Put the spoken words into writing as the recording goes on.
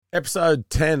Episode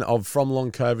 10 of From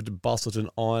Long COVID to Busso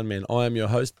Ironman. I am your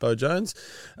host, Bo Jones.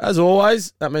 As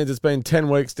always, that means it's been 10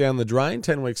 weeks down the drain,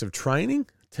 10 weeks of training,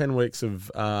 10 weeks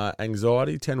of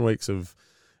anxiety, 10 weeks of,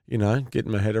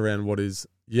 getting my head around what is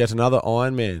yet another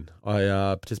Ironman. I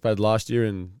participated last year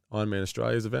in Ironman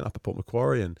Australia's event up at Port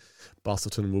Macquarie, and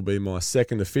Busselton will be my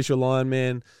second official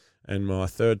Ironman and my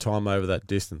third time over that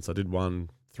distance. I did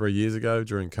one 3 years ago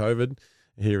during COVID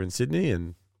here in Sydney,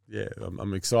 and yeah,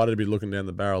 I'm excited to be looking down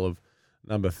the barrel of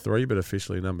number 3, but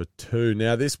officially number 2.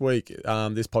 Now, this week,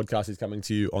 this podcast is coming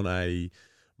to you on a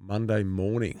Monday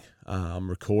morning. I'm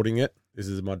recording it. This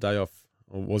is my day off,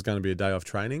 or was going to be a day off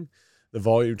training.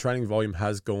 The training volume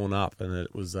has gone up, and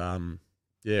it was,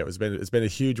 it's been a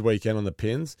huge weekend on the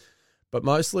pins, but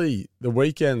mostly the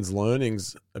weekend's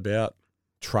learnings about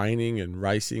training and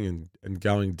racing and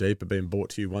going deep have been brought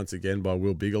to you once again by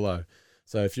Will Bigelow.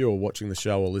 So if you're watching the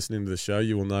show or listening to the show,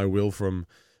 you will know Will from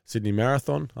Sydney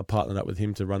Marathon. I partnered up with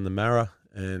him to run the Mara,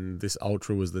 and this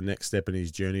ultra was the next step in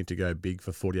his journey to go big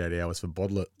for 48 hours for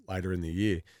Bodlet later in the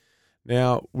year.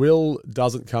 Now, Will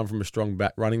doesn't come from a strong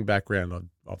running background.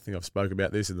 I think I've spoke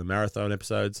about this in the marathon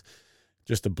episodes.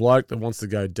 Just a bloke that wants to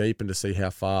go deep and to see how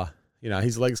far,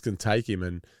 his legs can take him.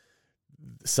 And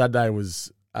Saturday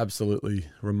was absolutely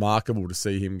remarkable to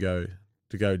see him go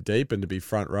deep and to be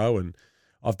front row. And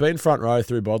I've been front row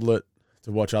through Bodlet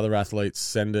to watch other athletes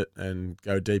send it and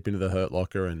go deep into the hurt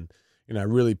locker and,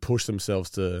 really push themselves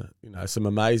to, some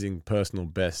amazing personal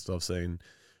bests. I've seen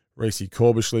Reece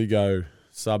Corbishley go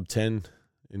sub 10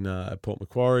 at Port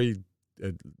Macquarie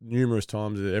numerous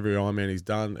times at every Ironman he's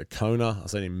done. At Kona,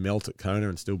 I've seen him melt at Kona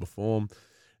and still perform.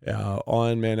 Our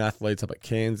Ironman athletes up at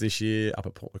Cairns this year, up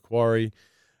at Port Macquarie.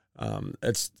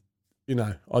 It's,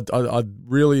 I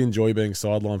really enjoy being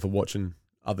sidelined for watching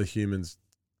other humans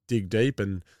dig deep,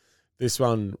 and this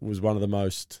one was one of the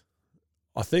most,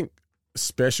 I think,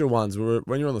 special ones where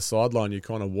when you're on the sideline, you're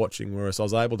kind of watching, whereas I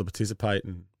was able to participate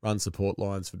and run support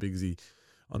lines for Biggsy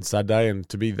on Saturday, and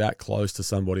to be that close to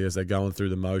somebody as they're going through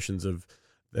the motions of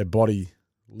their body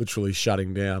literally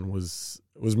shutting down was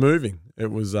moving. It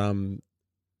was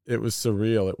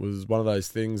surreal. It was one of those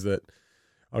things that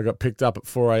I got picked up at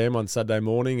 4 a.m. on Saturday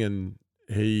morning, and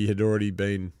he had already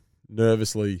been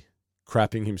nervously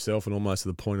crapping himself and almost to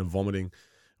the point of vomiting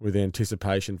with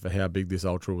anticipation for how big this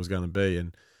ultra was going to be.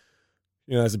 And,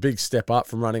 it's a big step up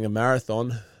from running a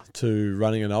marathon to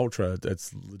running an ultra.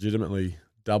 It's legitimately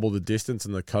double the distance,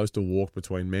 and the coastal walk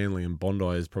between Manly and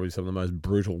Bondi is probably some of the most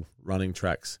brutal running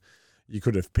tracks you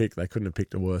could have picked. They couldn't have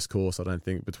picked a worse course, I don't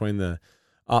think, between the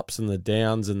ups and the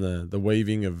downs and the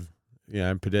weaving of,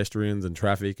 pedestrians and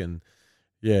traffic. And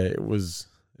yeah, it was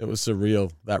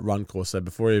surreal, that run course. So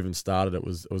before I even started, it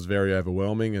was very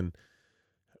overwhelming and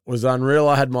it was unreal.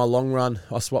 I had my long run.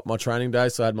 I swapped my training day,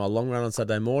 so I had my long run on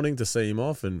Saturday morning to see him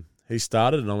off, and he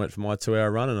started, and I went for my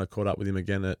 2-hour run, and I caught up with him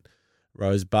again at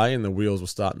Rose Bay, and the wheels were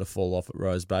starting to fall off at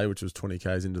Rose Bay, which was 20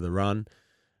 Ks into the run.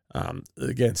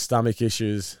 Again, stomach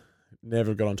issues.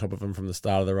 Never got on top of him from the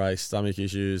start of the race. Stomach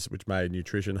issues, which made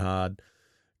nutrition hard.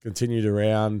 Continued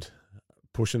around,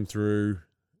 pushing through.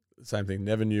 Same thing,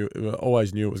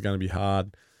 always knew it was going to be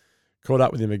hard. Caught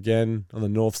up with him again on the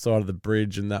north side of the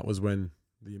bridge, and that was when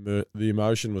the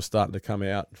emotion was starting to come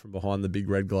out from behind the big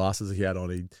red glasses he had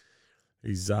on.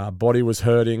 His body was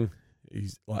hurting.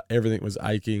 Everything was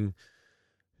aching.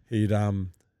 He'd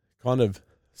kind of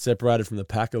separated from the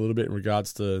pack a little bit in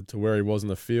regards to where he was in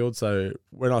the field. So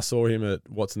when I saw him at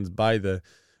Watson's Bay, it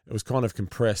was kind of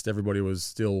compressed. Everybody was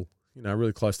still,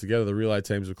 really close together. The relay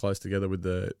teams were close together with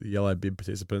the yellow bib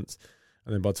participants.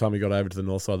 And then by the time he got over to the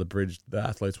north side of the bridge, the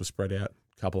athletes were spread out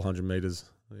a couple hundred metres,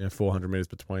 400 metres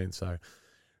between. So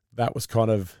that was kind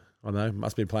of,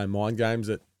 must be playing mind games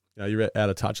that, you're out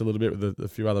of touch a little bit with a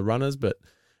few other runners, but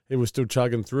he was still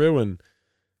chugging through. And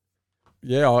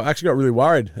yeah, I actually got really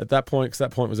worried at that point, because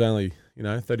that point was only,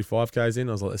 35 Ks in.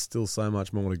 I was like, there's still so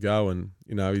much more to go. And,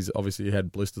 he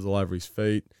had blisters all over his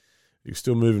feet. He was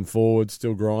still moving forward,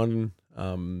 still grinding,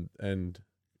 and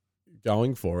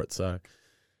going for it. So,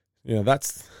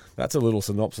 that's a little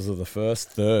synopsis of the first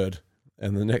third,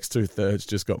 and the next 2 thirds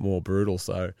just got more brutal.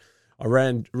 So I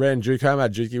ran Duke home,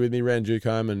 had Dukey with me, ran Duke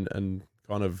home and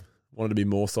kind of wanted to be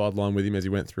more sideline with him as he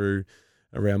went through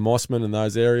around Mossman and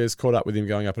those areas. Caught up with him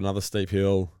going up another steep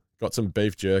hill, got some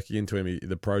beef jerky into him.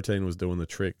 The protein was doing the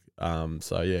trick. He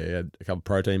had a couple of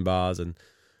protein bars and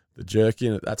the jerky.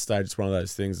 And at that stage, it's one of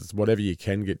those things. It's whatever you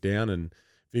can get down. And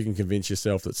if you can convince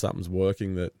yourself that something's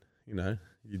working that,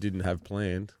 you didn't have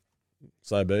planned,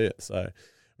 so be it. So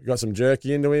we got some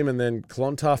jerky into him, and then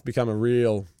Clontarf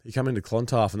he come into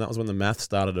Clontarf, and that was when the math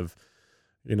started of,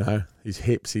 his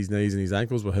hips, his knees and his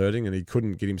ankles were hurting and he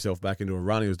couldn't get himself back into a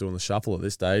run. He was doing the shuffle at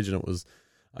this stage and it was,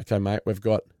 okay, mate, we've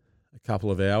got a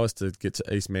couple of hours to get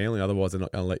to East Manly. Otherwise, they're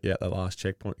not going to let you out the last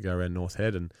checkpoint to go around North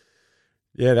Head. And,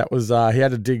 yeah, that was he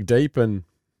had to dig deep and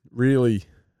really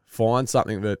find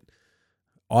something that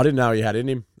I didn't know he had in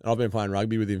him. I've been playing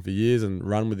rugby with him for years and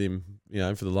run with him,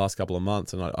 for the last couple of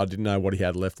months, and I didn't know what he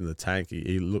had left in the tank.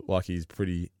 He looked like he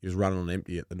was running on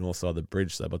empty at the north side of the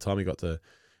bridge. So by the time he got to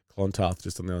Clontarf,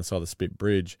 just on the other side of the Spit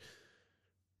Bridge,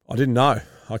 I didn't know.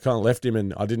 I kind of left him,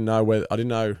 and I didn't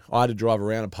know. I had to drive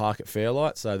around and park at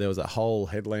Fairlight, so there was that whole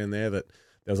headland there that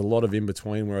there was a lot of in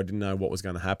between where I didn't know what was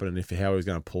going to happen and how he was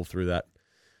going to pull through that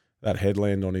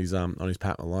headland on his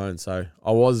Pat Malone. So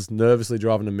I was nervously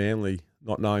driving to Manly,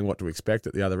 not knowing what to expect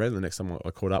at the other end. The next time I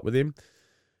caught up with him,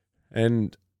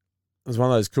 and it was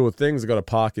one of those cool things. I got a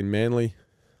park in Manly,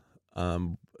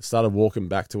 started walking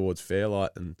back towards Fairlight,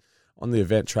 and on the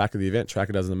event tracker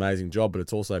does an amazing job, but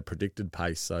it's also predicted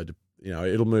pace. So,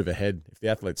 it'll move ahead. If the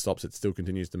athlete stops, it still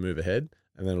continues to move ahead,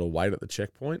 and then it'll wait at the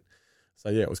checkpoint. So,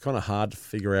 yeah, it was kind of hard to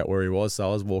figure out where he was. So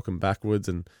I was walking backwards,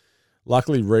 and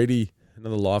luckily Reedy,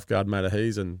 another lifeguard mate of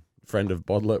his and friend of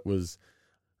Bodlet, was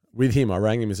with him. I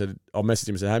rang him and I messaged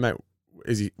him and said, hey, mate,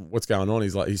 what's going on?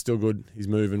 He's like, he's still good. He's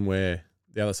moving where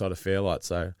the other side of Fairlight.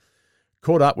 So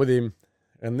caught up with him.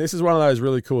 And this is one of those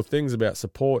really cool things about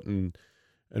support and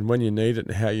when you need it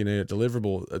and how you need it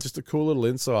deliverable. It's just a cool little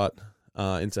insight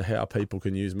into how people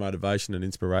can use motivation and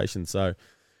inspiration. So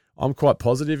I'm quite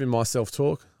positive in my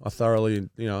self-talk. I thoroughly,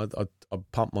 I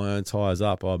pump my own tyres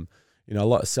up. I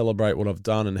like to celebrate what I've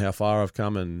done and how far I've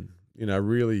come and,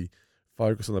 really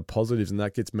focus on the positives, and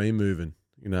that gets me moving.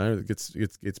 It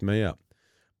gets me up.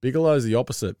 Bigelow's the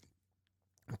opposite,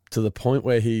 to the point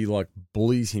where he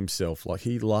bullies himself.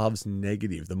 He loves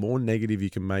negative. The more negative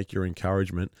you can make your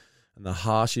encouragement and the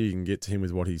harsher you can get to him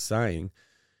with what he's saying,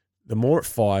 the more it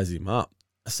fires him up.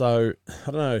 So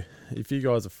I don't know if you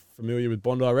guys are familiar with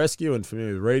Bondi Rescue and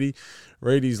familiar with Reedy.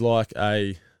 Reedy's like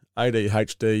a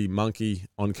ADHD monkey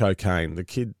on cocaine.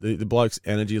 The bloke's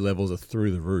energy levels are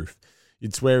through the roof.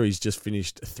 You'd swear he's just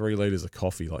finished 3 litres of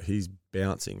coffee. He's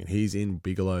bouncing and he's in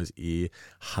Bigelow's ear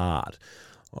hard.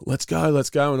 Let's go.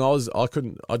 And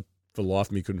I for life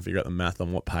of me couldn't figure out the math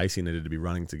on what pace he needed to be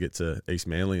running to get to East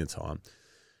Manly in time.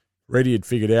 Reedy had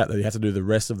figured out that he had to do the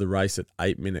rest of the race at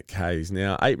 8-minute Ks.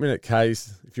 Now, 8-minute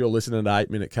Ks, if you're listening to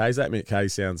 8-minute Ks, 8-minute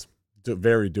Ks sounds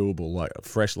very doable. Like a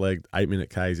fresh leg, 8-minute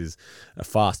Ks is a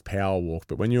fast power walk.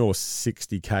 But when you're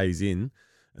 60 Ks in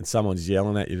and someone's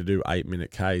yelling at you to do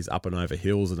 8-minute Ks up and over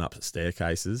hills and up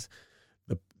staircases,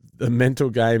 the mental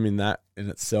game in that in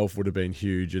itself would have been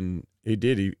huge. And he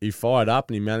did. He fired up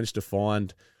and he managed to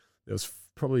find, there was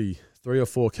probably 3 or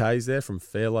 4 Ks there from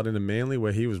Fairlight into Manly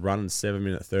where he was running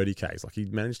 7-minute 30 Ks. He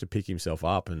managed to pick himself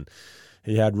up, and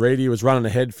he had Reedy was running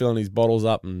ahead, filling his bottles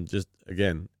up, and just,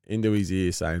 again, into his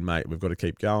ear saying, mate, we've got to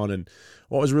keep going. And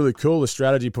what was really cool, one of the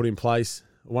strategies put in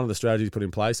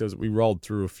place was we rolled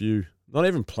through a few, not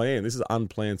even planned, this is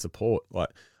unplanned support.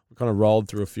 We kind of rolled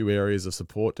through a few areas of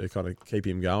support to kind of keep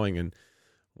him going. And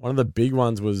one of the big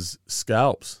ones was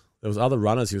scalps. There was other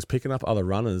runners. He was picking up other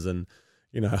runners and,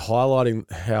 highlighting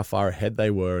how far ahead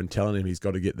they were and telling him he's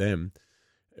got to get them.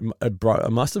 It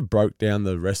must have broke down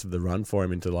the rest of the run for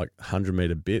him into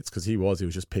 100-meter bits, because he was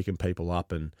just picking people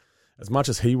up. And as much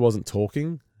as he wasn't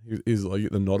talking, he was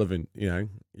the nod of it, yeah,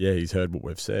 he's heard what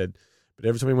we've said. But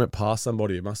every time he went past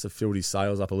somebody, it must have filled his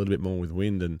sails up a little bit more with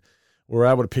wind, and we were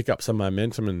able to pick up some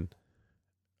momentum, and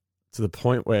to the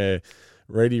point where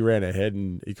Reedy ran ahead,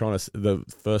 and he kind of, the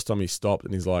first time he stopped,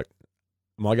 and he's like,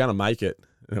 am I going to make it?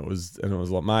 And it was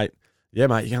like, mate, yeah,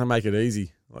 mate, you're going to make it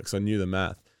easy. So I knew the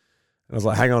math. And I was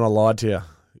like, hang on, I lied to you.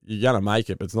 You're going to make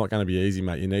it, but it's not going to be easy,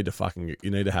 mate. You need to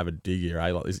have a dig here,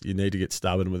 eh? You need to get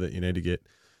stubborn with it. You need to get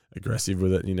aggressive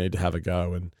with it, and you need to have a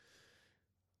go. And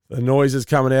the noises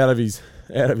coming out of his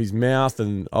mouth,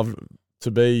 and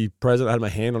to be present, I had my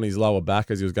hand on his lower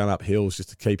back as he was going up hills just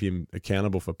to keep him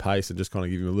accountable for pace and just kind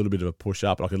of give him a little bit of a push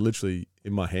up. I could literally,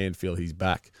 in my hand, feel his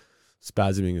back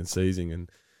spasming and seizing,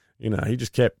 and he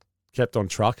just kept on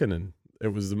trucking, and it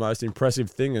was the most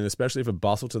impressive thing. And especially for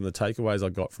Bustleton, the takeaways I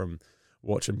got from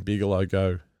watching Bigelow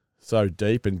go so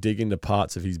deep and dig into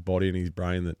parts of his body and his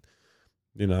brain that,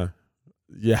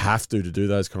 you have to do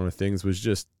those kind of things was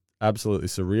just absolutely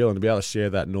surreal. And to be able to share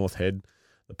that North Head,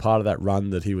 the part of that run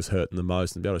that he was hurting the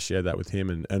most, and be able to share that with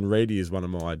him. And Reedy is one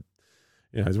of my,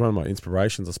 he's one of my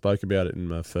inspirations. I spoke about it in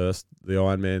my the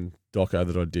Ironman doco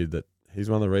that I did, that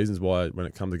he's one of the reasons why when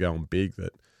it come to going big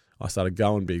that I started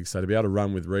going big. So to be able to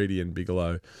run with Reedy and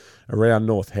Bigelow around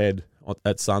North Head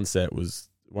at sunset was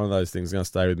one of those things going to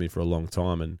stay with me for a long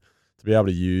time. And to be able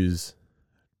to use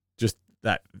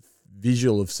that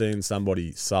visual of seeing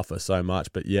somebody suffer so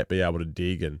much, but yet be able to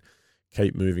dig and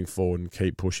keep moving forward and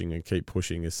keep pushing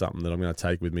is something that I'm going to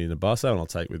take with me in the Busso, and I'll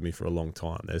take with me for a long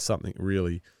time. There's something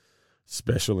really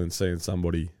special in seeing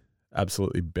somebody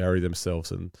absolutely bury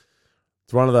themselves, and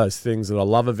it's one of those things that I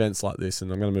love events like this.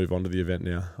 And I'm going to move on to the event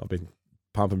now. I've been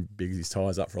pumping Biggsy's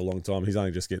tyres up for a long time. He's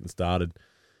only just getting started.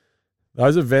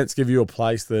 Those events give you a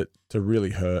place to really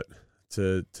hurt,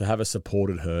 to have a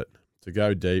supported hurt, to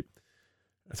go deep.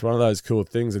 It's one of those cool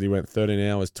things that he went 13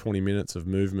 hours, 20 minutes of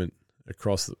movement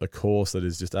across a course that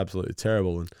is just absolutely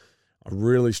terrible. And I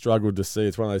really struggled to see.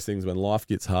 It's one of those things when life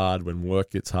gets hard, when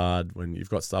work gets hard, when you've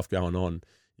got stuff going on,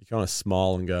 you kind of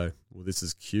smile and go, well, this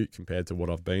is cute compared to what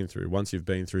I've been through. Once you've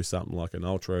been through something like an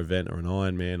ultra event or an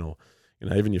Ironman, or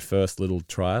even your first little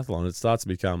triathlon, it starts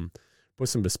to put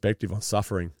some perspective on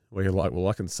suffering, where you're like, well,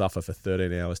 I can suffer for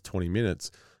 13 hours, 20 minutes.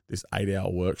 This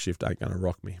 8-hour work shift ain't going to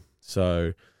rock me.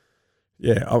 So,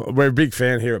 yeah, we're a big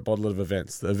fan here at Bottle of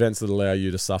Events, the events that allow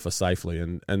you to suffer safely.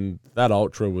 And that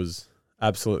ultra was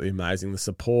absolutely amazing. The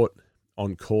support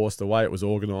on course, the way it was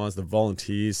organised, the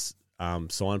volunteers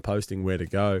signposting where to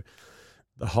go.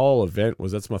 The whole event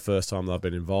that's my first time that I've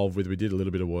been involved with. We did a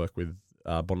little bit of work with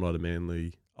Bondi to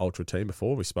Manly Ultra team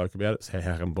before. We spoke about it. So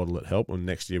how can Bottle it help? And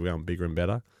next year we're going bigger and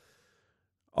better.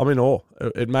 I'm in awe.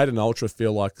 It made an ultra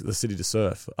feel like the city to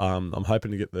surf. I'm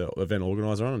hoping to get the event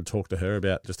organiser on and talk to her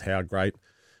about just how great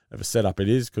of a setup it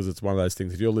is, because it's one of those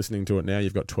things. If you're listening to it now,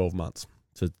 you've got 12 months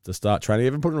to start training.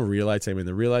 Even putting a relay team in.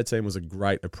 The relay team was a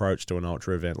great approach to an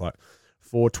ultra event, like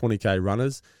 4 20K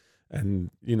runners, and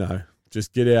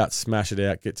just get out, smash it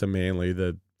out, get to Manly.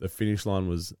 The finish line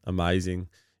was amazing.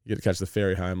 You get to catch the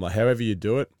ferry home. Like, however you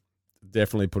do it,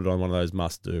 definitely put it on one of those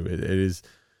must do. It is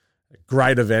a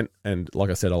great event, and like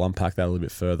I said, I'll unpack that a little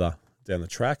bit further down the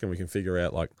track, and we can figure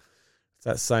out it's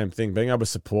that same thing. Being able to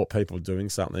support people doing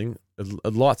something,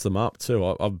 it lights them up too.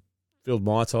 I've filled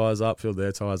my tyres up, filled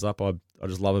their tyres up. I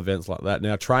just love events like that.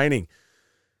 Now, training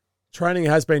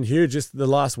has been huge. Just the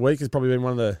last week has probably been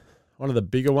one of the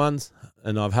bigger ones,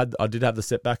 and I did have the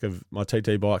setback of my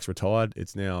TT bike's retired.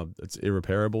 It's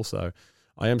irreparable, so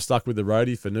I am stuck with the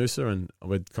roadie for Noosa, and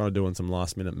we're kind of doing some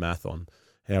last minute math on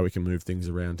how we can move things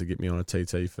around to get me on a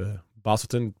TT for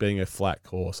Busselton. Being a flat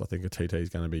course, I think a TT is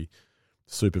going to be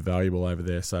super valuable over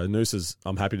there. So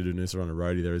I'm happy to do Noosa on a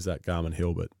roadie. There is that Garmin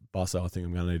Hill, but Busso, I think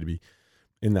I'm going to need to be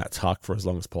in that tuck for as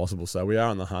long as possible. So we are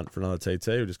on the hunt for another TT.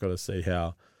 We've just got to see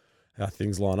how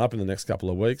things line up in the next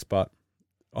couple of weeks. But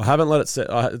I haven't let it set.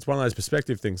 It's one of those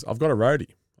perspective things. I've got a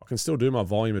roadie. I can still do my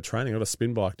volume of training. I've got a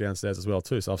spin bike downstairs as well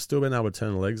too. So I've still been able to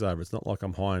turn the legs over. It's not like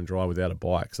I'm high and dry without a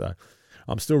bike. So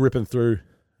I'm still ripping through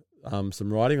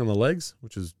some riding on the legs,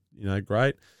 which is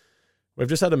great. We've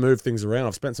just had to move things around.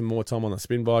 I've spent some more time on the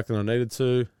spin bike than I needed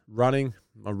to.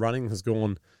 My running has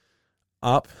gone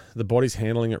up. The body's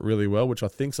handling it really well, which I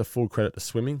think is a full credit to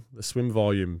swimming. The swim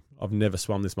volume, I've never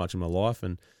swum this much in my life.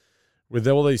 And with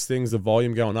all these things, the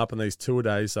volume going up in these 2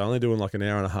 days, so only doing like an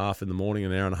hour and a half in the morning,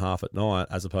 an hour and a half at night,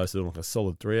 as opposed to doing like a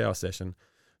solid 3-hour session,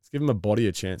 it's giving my body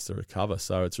a chance to recover.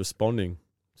 So it's responding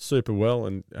super well,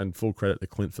 and full credit to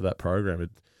Clint for that program.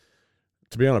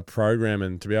 To be on a program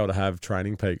and to be able to have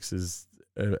training peaks is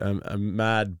a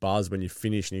mad buzz when you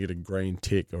finish and you get a green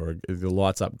tick or the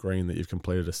lights up green that you've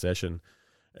completed a session.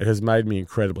 It has made me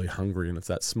incredibly hungry, and it's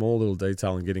that small little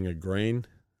detail in getting a green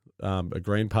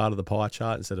part of the pie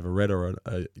chart instead of a red or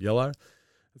a yellow.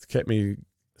 It's kept me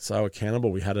so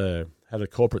accountable. We had a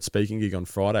corporate speaking gig on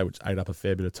Friday, which ate up a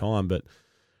fair bit of time, but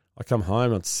I come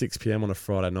home at 6 p.m. on a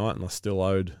Friday night and I still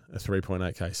owed a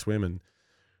 3.8K swim, and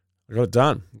I got it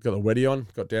done. Got the weddy on,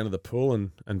 got down to the pool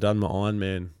and done my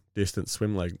Ironman distance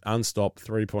swim leg, unstopped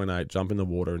 3.8, jump in the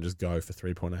water and just go for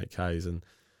 3.8Ks. And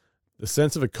the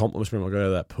sense of accomplishment I got out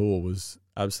of that pool was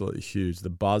absolutely huge. The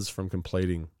buzz from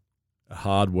completing a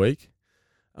hard week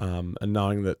and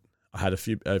knowing that I had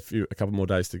a couple more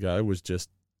days to go was just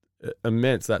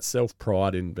immense. That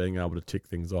self-pride in being able to tick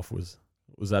things off was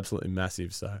absolutely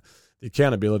massive. So the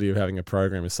accountability of having a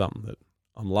program is something that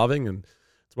I'm loving, and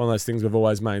it's one of those things we've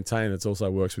always maintained. It also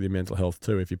works with your mental health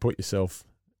too. If you put yourself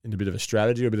into a bit of a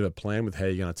strategy or a bit of a plan with how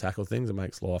you're going to tackle things, it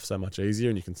makes life so much easier,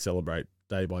 and you can celebrate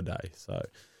day by day. So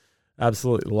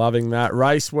absolutely loving that.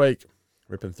 Race week,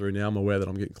 ripping through now. I'm aware that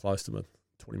I'm getting close to my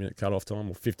 20-minute cut-off time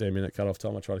or 15-minute cut-off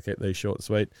time. I try to keep these short and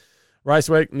sweet. Race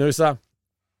week, Noosa.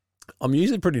 I'm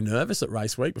usually pretty nervous at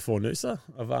race week before Noosa.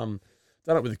 I've done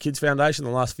it with the Kids Foundation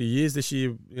the last few years. This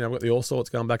year, I've got the All Sorts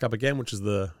going back up again, which is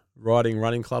the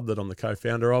running club that I'm the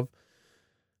co-founder of.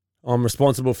 I'm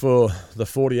responsible for the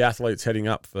 40 athletes heading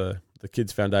up for the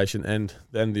Kids Foundation and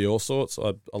then the All Sorts.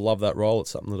 I love that role. It's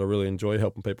something that I really enjoy,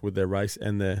 helping people with their race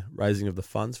and their raising of the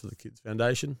funds for the Kids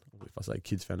Foundation. If I say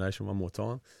Kids Foundation one more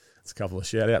time, it's a couple of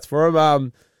shout outs for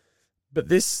them. But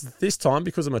this time,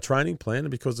 because of my training plan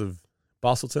and because of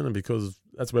Bustleton and because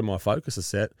that's where my focus is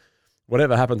set,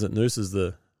 whatever happens at Noosa is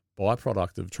the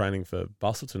byproduct of training for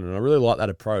Bustleton. And I really like that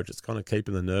approach. It's kind of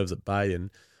keeping the nerves at bay.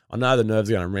 And I know the nerves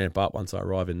are going to ramp up once I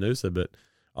arrive in Noosa, but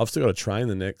I've still got to train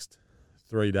the next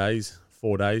 4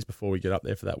 days before we get up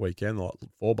there for that weekend, like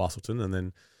for Bustleton, and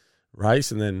then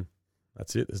race, and then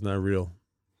that's it. There's no real.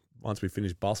 Once we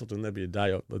finish Bustleton, there'll be a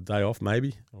day off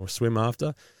maybe, or a swim after,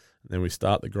 and then we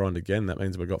start the grind again. That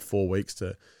means we've got 4 weeks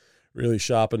to really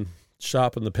sharpen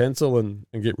the pencil and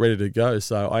get ready to go.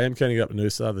 So I am keen to get up to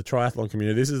Noosa, the triathlon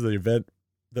community. This is the event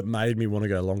that made me want to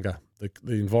go longer.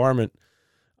 The environment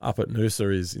up at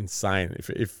Noosa is insane.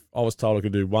 If I was told I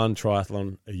could do one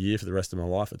triathlon a year for the rest of my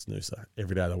life, it's Noosa.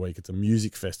 Every day of the week. It's a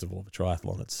music festival of a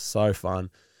triathlon. It's so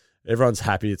fun. Everyone's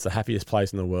happy. It's the happiest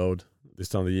place in the world this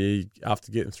time of the year.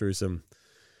 After getting through some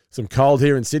cold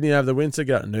here in Sydney over the winter,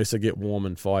 go to Noosa, get warm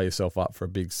and fire yourself up for a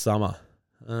big summer.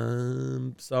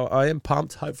 So I am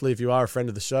pumped. Hopefully, if you are a friend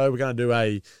of the show, we're going to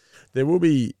do there will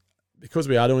be, because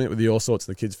we are doing it with the All Sorts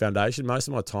and the Kids Foundation, most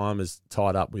of my time is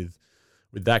tied up with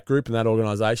that group and that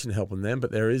organisation, helping them.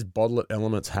 But there is Bottle It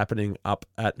elements happening up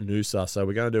at Noosa. So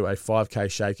we're going to do a 5K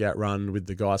shakeout run with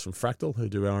the guys from Fractal who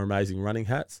do our amazing running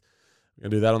hats. We're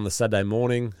going to do that on the Saturday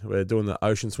morning. We're doing the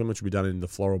ocean swim, which will be done in the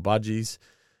floral budgies.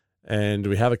 And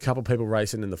we have a couple people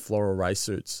racing in the floral race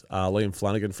suits. Liam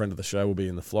Flanagan, friend of the show, will be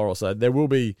in the floral. So there will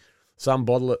be some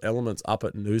Bottle It elements up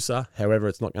at Noosa. However,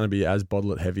 it's not going to be as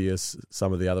Bottle It heavy as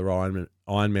some of the other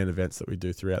Ironman events that we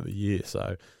do throughout the year.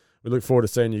 So we look forward to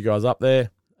seeing you guys up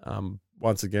there.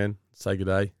 Once again, say good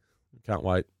day. Can't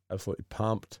wait. Absolutely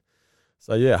pumped.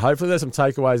 So, yeah, hopefully there's some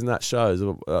takeaways in that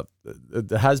show.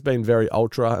 It has been very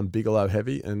ultra and Bigelow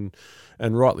heavy, and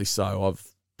rightly so. I've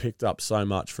picked up so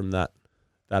much from that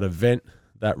event,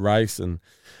 that race, and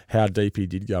how deep he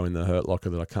did go in the hurt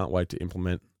locker that I can't wait to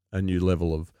implement a new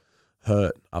level of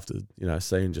hurt after,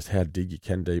 seeing just how dig you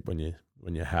can deep when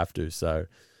you have to. So,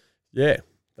 yeah.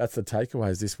 That's the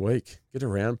takeaways this week. Get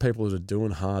around people that are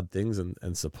doing hard things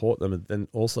and support them. And then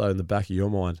also in the back of your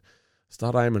mind,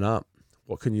 start aiming up.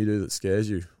 What can you do that scares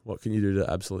you? What can you do to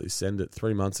absolutely send it?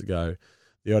 3 months ago,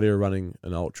 the idea of running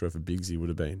an ultra for Biggsy would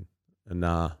have been a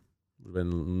nah. Would have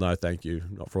been no thank you,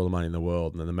 not for all the money in the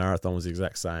world. And then the marathon was the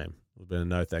exact same. Would have been a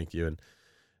no thank you. And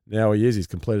now he's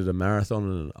completed a marathon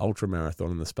and an ultra marathon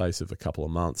in the space of a couple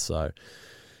of months. So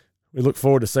we look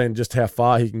forward to seeing just how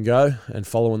far he can go and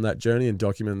following that journey and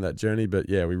documenting that journey. But,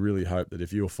 yeah, we really hope that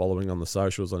if you're following on the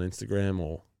socials on Instagram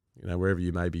or, wherever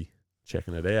you may be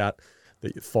checking it out,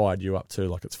 that it fired you up too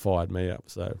like it's fired me up.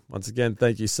 So, once again,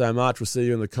 thank you so much. We'll see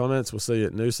you in the comments. We'll see you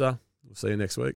at Noosa. We'll see you next week.